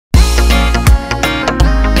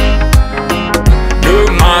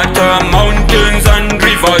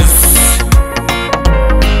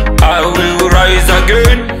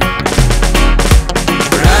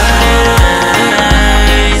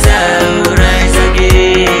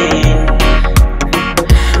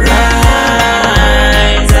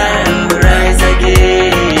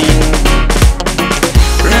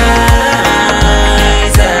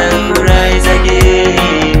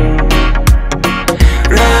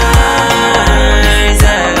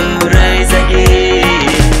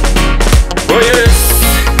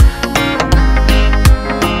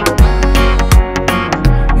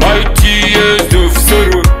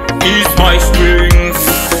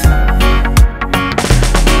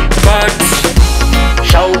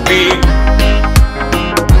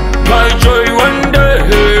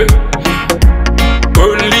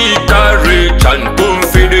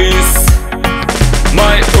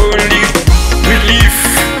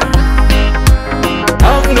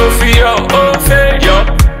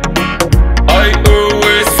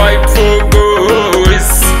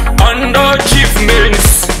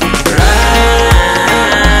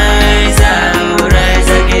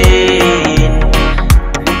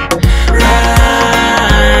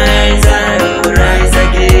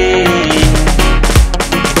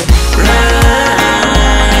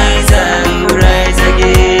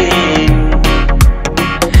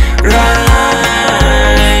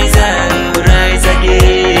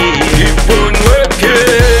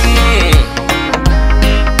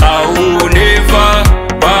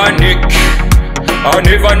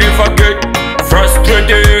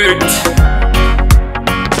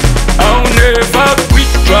Never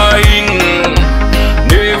quit trying,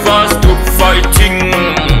 never stop fighting,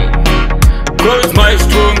 'cause my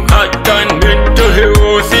strong heart and mental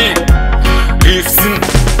healthy lives in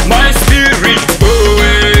my spirit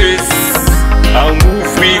always. I'll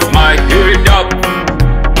move with my head up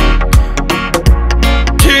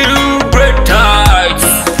till great heights.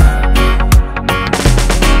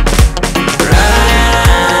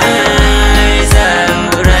 Rise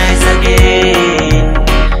up, rise again.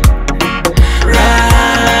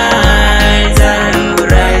 Rise up,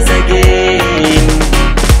 rise again.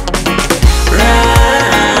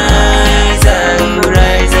 Rise up,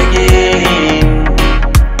 rise again.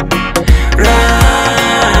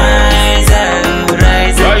 Rise up,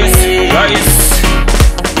 rise again. Rise.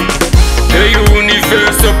 The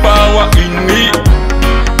universal power in me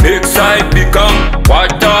makes I become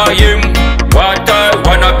what I am.